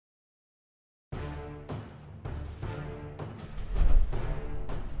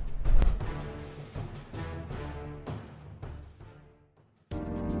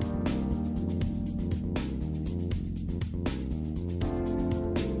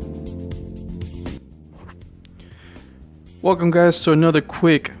Welcome guys to another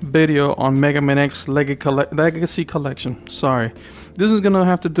quick video on Mega Man X Legacy Collection. Sorry. This is gonna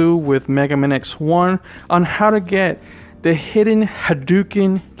have to do with Mega Man X1 on how to get the hidden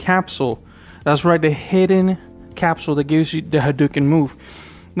Hadouken capsule. That's right, the hidden capsule that gives you the Hadouken move.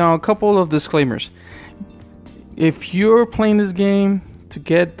 Now a couple of disclaimers. If you're playing this game to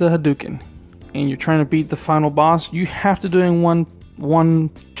get the Hadouken and you're trying to beat the final boss, you have to do it in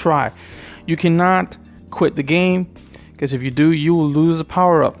one try. You cannot quit the game, because if you do, you will lose the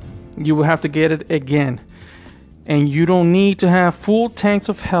power up. You will have to get it again, and you don't need to have full tanks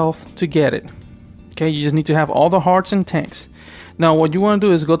of health to get it. Okay, you just need to have all the hearts and tanks. Now what you want to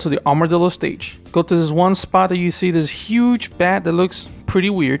do is go to the Armadillo stage. Go to this one spot that you see this huge bat that looks pretty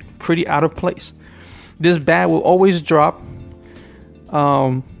weird, pretty out of place. This bat will always drop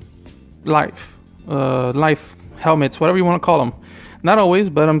life helmets, whatever you want to call them. Not always,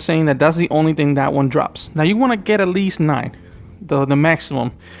 but I'm saying that's the only thing that one drops. Now you want to get at least 9, the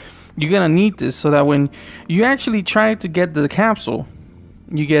maximum. You're gonna need this so that when you actually try to get the capsule,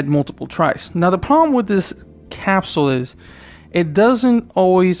 you get multiple tries. Now the problem with this capsule is it doesn't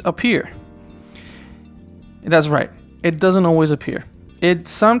always appear. That's right, it doesn't always appear. It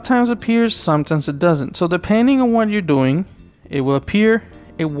sometimes appears, sometimes it doesn't. So depending on what you're doing, it will appear,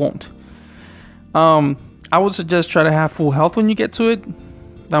 it won't. I would suggest try to have full health when you get to it.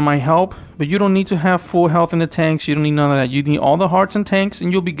 That might help, but you don't need to have full health in the tanks. You don't need none of that. You need all the hearts and tanks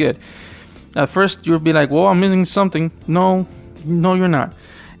and you'll be good. At first you'll be like, well, I'm missing something. No, you're not.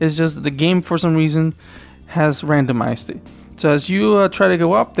 It's just the game for some reason has randomized it. So as you try to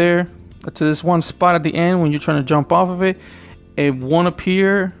go up there to this one spot at the end, when you're trying to jump off of it, it won't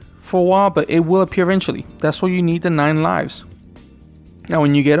appear for a while, but it will appear eventually. That's why you need the 9 lives. Now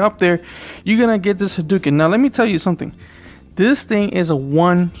when you get up there, you're gonna get this Hadouken. Now let me tell you something. This thing is a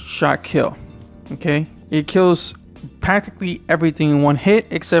one-shot kill. Okay, it kills practically everything in one hit,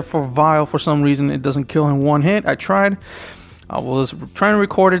 except for Vile. For some reason it doesn't kill in one hit. I tried. I was trying to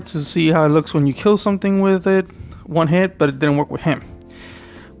record it to see how it looks when you kill something with it one hit, but it didn't work with him.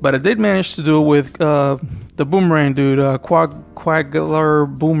 But I did manage to do it with the boomerang dude,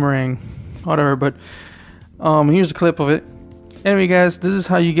 Quagler Boomerang, whatever. But here's a clip of it. Anyway guys, this is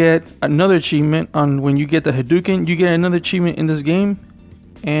how you get another achievement on when you get the Hadouken. You get another achievement in this game,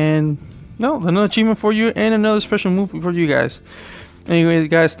 and another achievement for you and another special move for you guys. Anyway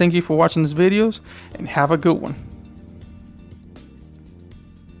guys, thank you for watching this videos and have a good one.